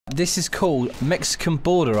This is called Mexican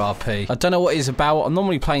Border RP. I don't know what it's about. I'm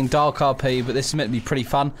normally playing Darkrp, but this is meant to be pretty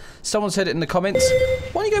fun. Someone said it in the comments.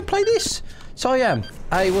 Why don't you go play this? So I am.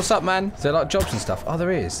 Hey, what's up, man? Is there like jobs and stuff? Oh,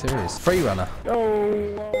 there is. There is. Free runner.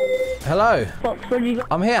 Oh. Hello. What,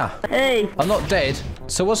 I'm here. Hey. I'm not dead.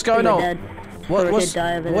 So what's going on? Dead. What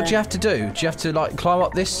do you have to do? Do you have to like climb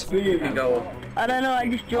up this? I don't know. I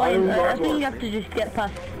just joined. I think you have to just get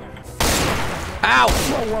past. Ow!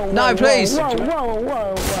 Whoa, No, please.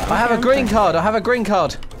 Whoa. I have a green card. I have a green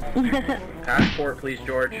card. Passport, please,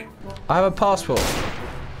 George. I have a passport.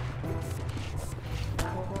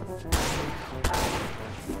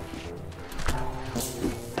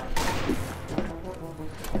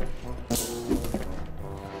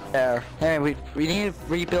 There. Hey, we need to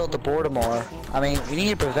rebuild the border more. I mean, we need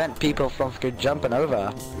to prevent people from jumping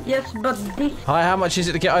over. Yes, but this. Hi, how much is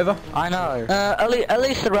it to get over? I know. At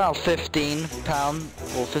least around £15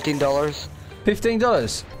 or $15.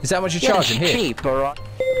 $15? Is that how much you're charging it's here? Cheap, alright.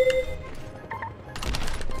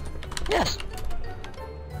 Yes.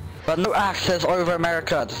 But no access over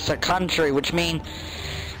America. It's a country, which means,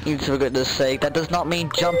 for goodness sake, that does not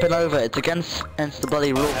mean jumping over. It's against the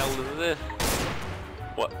bloody rule. What the hell is this?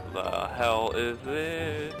 What the hell is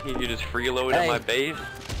this? Can you just freeload on my base?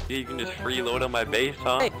 You can just freeload on my base,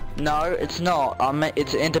 huh? Hey, no, it's not.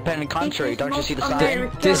 It's an independent country. Don't you see the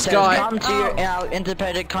sign? This guy. Come to your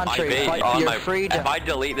independent country. Fight for your freedom. If I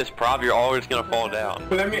delete this prop, you're always gonna fall down.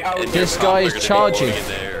 This guy is charging.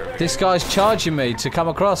 This guy's charging me to come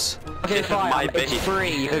across. Okay, fine. It's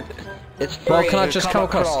free. It's free. Well, can I just come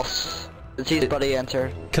across? It's his buddy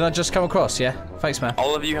enter. Can I just come across? Yeah. Thanks, man.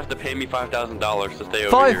 All of you have to pay me $5,000 to stay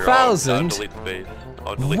over here. 5,000? I'll delete the base.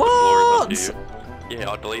 I'll delete the floors onto you. Yeah,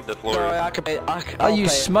 I'll delete the floors. Sorry, I could pay. Are you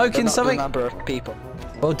smoking something? The number of people.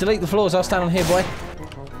 Well, delete the floors. I'll stand on here, boy.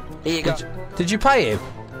 Here you go. Did you pay him?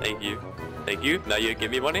 Thank you. Thank you. Now you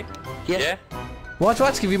give me money? Yes. Yeah? Why do I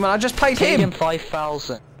have to give you money? I just paid Pay him.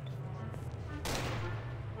 5,000.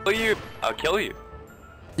 I'll kill you.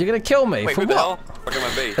 You're gonna kill me? Wait, for who what? the hell? Look at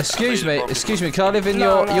my base. Excuse me. Can I live in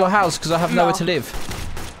your house? Because I have nowhere to live.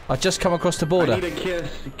 I just come across the border. I need a kiss,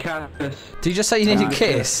 Cactus. Did you just say you need a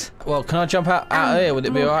kiss? Well, can I jump out of here? Would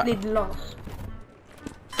it be alright? Lost.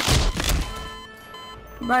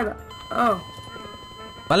 Bye. Oh.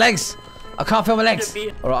 My legs! I can't feel my legs!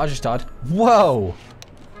 Alright, I just died. Whoa!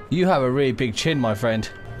 You have a really big chin, my friend.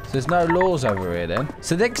 So there's no laws over here then.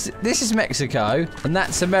 So this is Mexico, and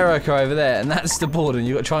that's America over there, and that's the border, and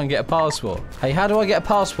you've got to try and get a passport. Hey, how do I get a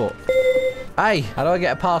passport? Hey, how do I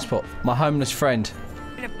get a passport? My homeless friend.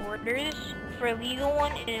 The borders for legal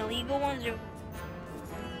ones and illegal ones are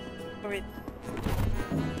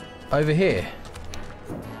over here.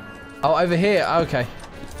 Oh, over here. Okay.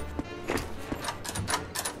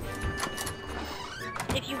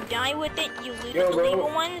 If you die with it, you lose the legal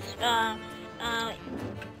ones.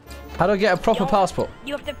 How do I get a proper passport?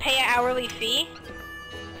 You have to pay an hourly fee.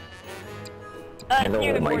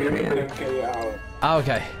 Near the border. Oh,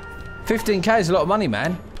 okay. 15k is a lot of money,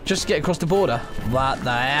 man. Just to get across the border. What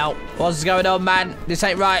the hell? What's going on, man? This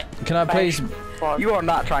ain't right. Can I please... You are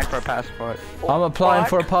not trying for a passport. I'm applying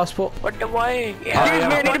for a passport. What the way? Excuse me,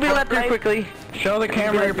 I need to be let through quickly. Show the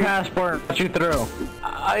camera your passport. Let you through.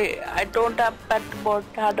 I don't have passport.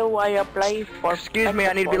 How do I apply for? Excuse me,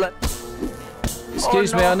 I need to be let.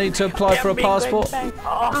 Excuse me, I need to apply for a passport.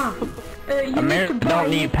 America don't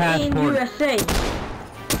need passport. USA.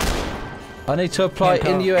 I need to apply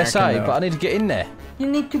in the USA, but I need to get in there. You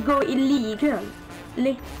need to go illegal,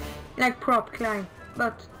 like prop climb,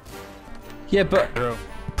 but. Yeah, but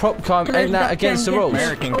prop climb ain't that against the rules?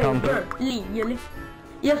 American legally.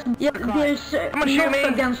 Yes, there's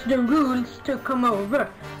not against the rules to come over,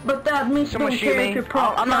 but that means don't carry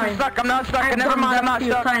prop climb. I'm not stuck. I've Never done mind, that I'm not a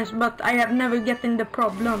few stuck. times, but I have never gotten the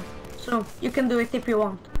problem. So you can do it if you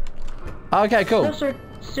want. Okay, cool. That's a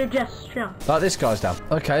suggestion. Like this guy's done.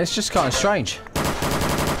 Okay, it's just kind of strange.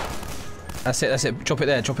 That's it. Drop it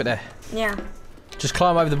there. Yeah. Just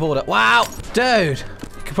climb over the border. Wow! Dude!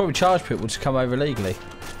 You could probably charge people to come over illegally.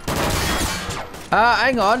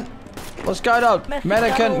 Hang on. What's going on?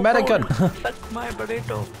 Medican. Suck my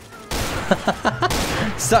burrito.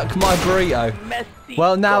 Suck my burrito.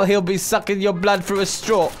 Well, now he'll be sucking your blood through a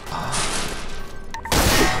straw.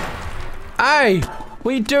 Hey!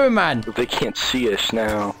 What are you doing, man? They can't see us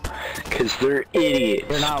now, because they're idiots.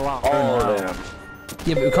 They're not allowed. All of them.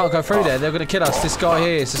 Yeah, but we can't go through there. They're gonna kill us. This guy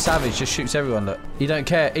here is a savage. Just shoots everyone. Look. He don't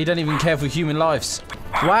care. He don't even care for human lives.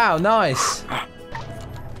 Wow, nice.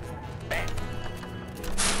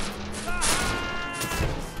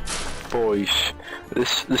 Boys,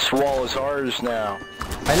 this wall is ours now.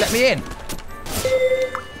 Hey, let me in.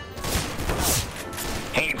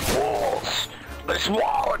 Hey, This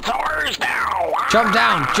wall, it's ours now! Jump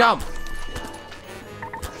down, jump!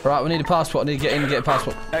 Right, we need a passport. I need to get in and get a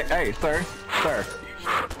passport. Hey, sir. Sir.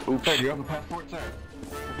 Oops. Sir, do you have a passport, sir?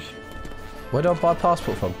 Where do I buy a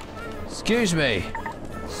passport from? Excuse me.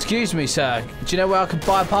 Excuse me, sir. Do you know where I could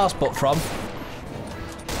buy a passport from?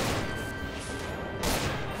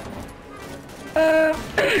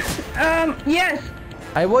 Yes.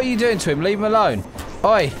 Hey, what are you doing to him? Leave him alone.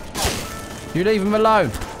 Oi. You leave him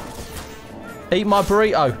alone. Eat my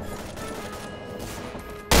burrito.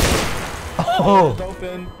 Oh.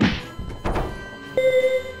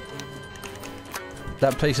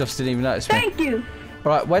 That police officer didn't even notice me. Thank you.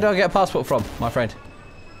 Right, where do I get a passport from, my friend?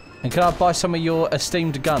 And can I buy some of your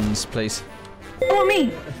esteemed guns, please? Oh,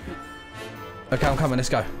 me. Okay, I'm coming. Let's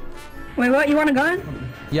go. Wait, what? You want a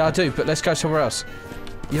gun? Yeah, I do, but let's go somewhere else.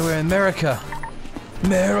 Yeah, we're in America.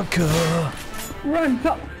 America. Run.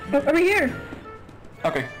 Oh, over here.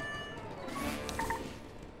 Okay.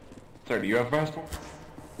 Sir, do you have a passport?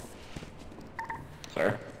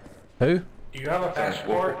 Sir? Who? Do you have a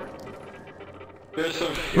passport? There's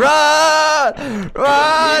some shit. Run!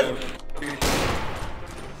 Run!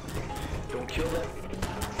 Don't kill that.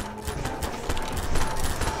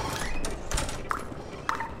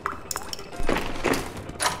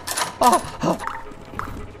 Oh, oh.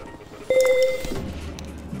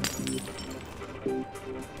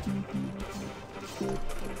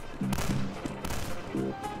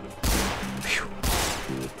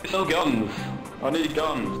 No guns. I need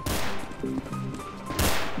guns.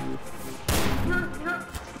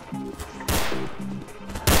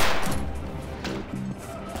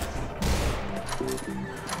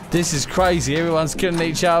 This is crazy. Everyone's killing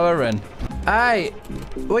each other and... Hey!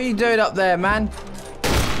 What are you doing up there, man?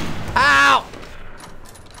 Ow!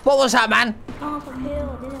 What was that, man?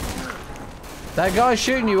 That guy's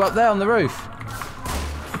shooting you up there on the roof.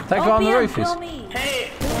 That guy on the roof is...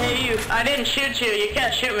 Hey, you! I didn't shoot you. You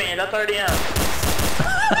can't shoot me. That's already out.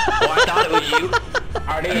 Oh, I thought it was you.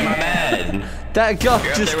 Already in my bed. That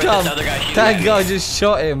guy just come. That guy just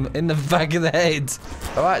shot him in the back of the head.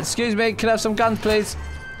 All right, excuse me. Can I have some guns, please?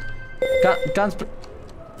 Guns,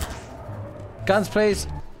 guns, please.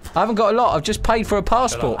 I haven't got a lot. I've just paid for a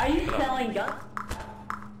passport. Are you selling guns?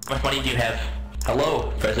 How much money do you have?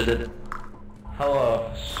 Hello, President.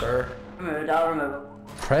 Hello, sir. I'll remove.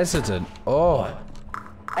 President? Oh.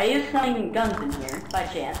 Are you selling guns in here, by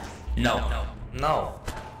chance? No. No.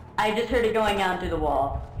 I just heard it going out through the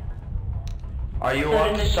wall. Are you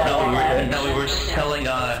on the No, we were selling,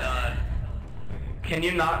 Can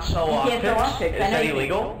you not sell lockpicks? Is that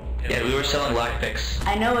illegal? Yeah, we were selling lockpicks.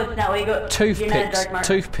 I know it's not legal. Toothpicks.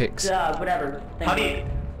 Toothpicks. Whatever. How do you...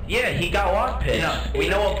 Yeah, he got lockpicks. Yeah, we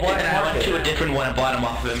know a black market. I went to a different one and bought them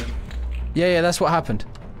off of him. Yeah, that's what happened.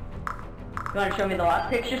 You want to show me the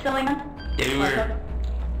lockpicks you're selling then? Yeah, we were...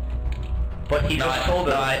 But he just told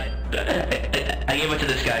us. I gave it to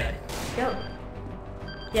this guy. Go.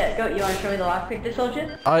 Yeah, go. You want to show me the lockpick they sold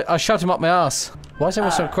you? I shoved him up my ass. Why is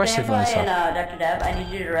everyone so aggressive on this side? Dr. Deb, I need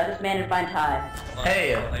you to arrest this man and find Ty.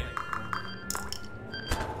 Hey.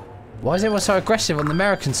 Why is everyone so aggressive on the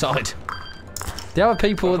American side? The other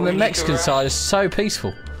people on the Mexican side are so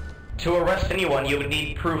peaceful. To arrest anyone, you would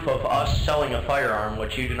need proof of us selling a firearm,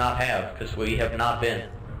 which you do not have, because we have not been.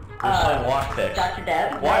 We're selling lockpicks. Dr.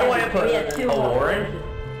 Deb? Why do I have a warrant?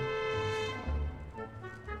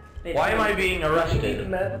 Why am I being arrested?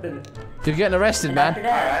 You're getting arrested, man. Dr.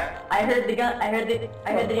 Deb, I heard the gun. I heard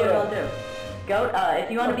the deal will do. Goat,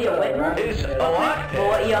 if you want to be a witness, we'll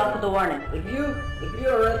let you off with a warning. If you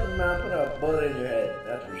arrest him, I'll put a bullet in your head.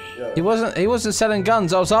 That's for sure. He wasn't selling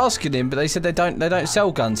guns. I was asking him, but they said they don't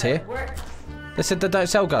sell guns here. They said they don't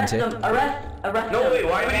sell guns here. Arrest no, wait,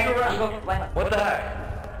 why are you arrested? What the heck?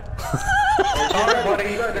 Sorry,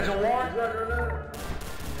 buddy. There's a warrant.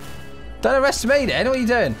 Don't arrest me then. What are you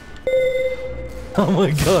doing? Oh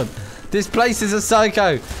my god. This place is a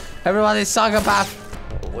psycho. Everyone is psychopath.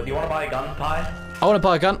 Well, do you want to buy a gun, Pie? I want to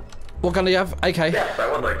buy a gun. What gun do you have? AK. Yes,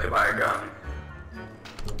 I would like to buy a gun.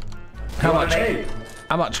 How much?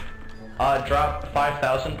 How much? Drop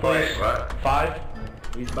 5,000, please. Wait, what? 5.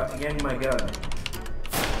 He's getting my gun.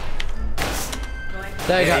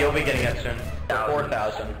 There you go. You'll be getting it soon.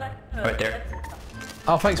 4,000. Right there.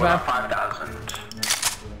 Oh, thanks, man. 5,000.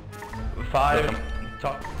 5.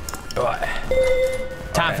 Right.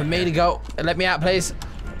 Time for me to go. Let me out, please.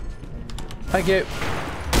 Thank you.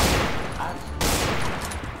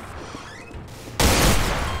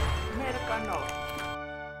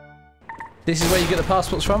 This is where you get the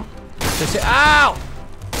passports from. Just it. Ow!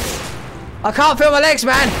 I can't feel my legs,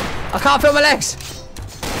 man. I can't feel my legs.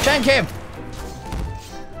 Shank him.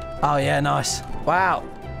 Oh yeah, nice. Wow.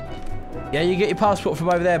 Yeah, you get your passport from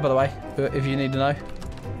over there, by the way, if you need to know.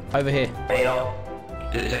 Over here. Hey,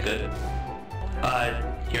 is that good?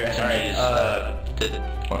 Here, sorry,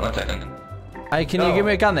 one second. Hey, can you give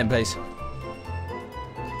me a gun then, please?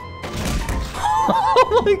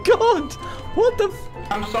 Oh my god! What the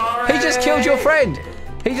I'm sorry! He just killed your friend!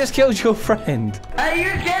 He just killed your friend! Hey,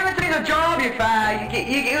 you gave it to me the job, you fag!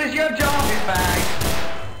 It was your job, you fag!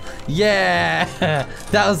 Yeah!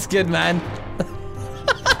 That was good, man.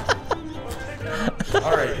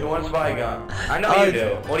 Alright, who wants to buy a gun? I know you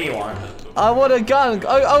do. What do you want? I want a gun.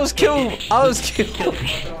 I was killed. I was killed.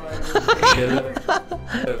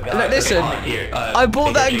 Look, listen. I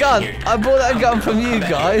bought that gun. I bought that gun from you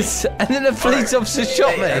guys, and then the police officer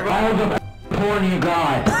shot me. All the porn you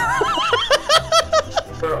got.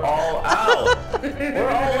 We're all out. We're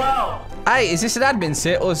all out. Hey, is this an admin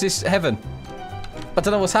sit or is this heaven? I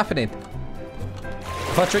don't know what's happening.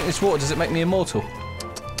 If I drink this water, does it make me immortal?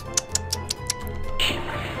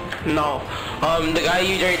 No. The guy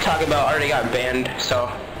you already talking about already got banned, so.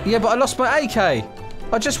 Yeah, but I lost my AK.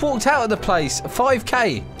 I just walked out of the place.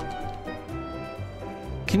 5k.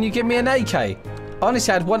 Can you give me an AK? I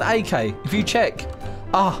honestly had one AK. If you check.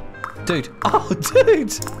 Ah, dude. Oh,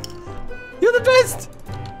 dude. You're the best.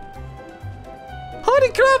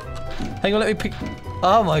 Holy crap. Hang on, let me pick.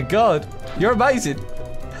 Oh my god. You're amazing.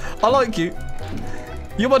 I like you.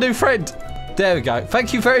 You're my new friend. There we go.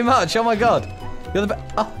 Thank you very much. Oh my god. You're the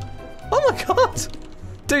best. Oh my god!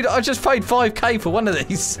 Dude, I just paid 5k for one of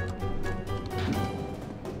these.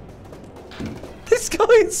 This guy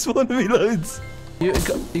is spawning me loads. You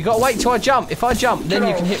got to wait till I jump. If I jump, then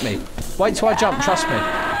you can hit me. Wait till I jump, trust me.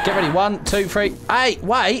 Get ready. 1, 2, 3. Hey,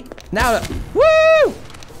 wait. Now, woo!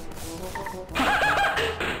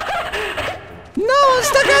 No, I'm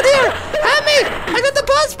stuck out here. Help me! I got the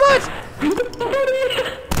passport.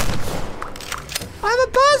 I have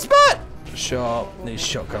a passport. Shop these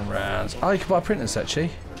shotgun rounds. Oh, you can buy printers actually.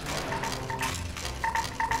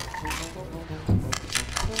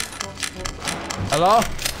 Hello?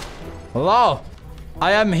 Hello?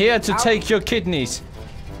 I am here to take your kidneys.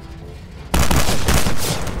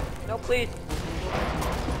 No, please.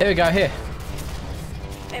 Here we go, here.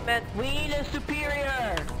 Hey, man. Ween is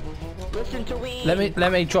superior. Listen to Ween.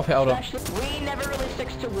 Let me drop it, hold on. Ween never really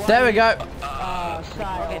sticks to one. There we go.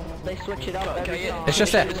 Style. Okay. They switch it up every time. It's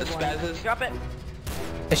just there. Drop it.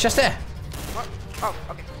 It's just there. Oh,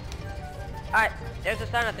 okay. Alright, there's a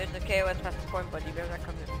sign up. There's a KOS past the point, but you better not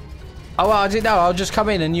come in. Oh, well, I didn't know. I'll just come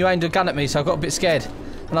in and you aimed a gun at me, so I got a bit scared.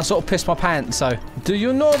 And I sort of pissed my pants, so. Do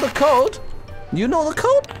you know the code? You know the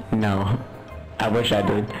code? No. I wish I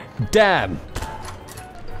did. Damn.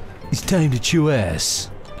 It's time to chew ass.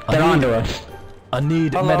 Get on to us. I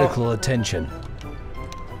need medical attention.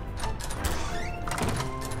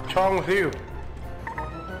 What's wrong with you?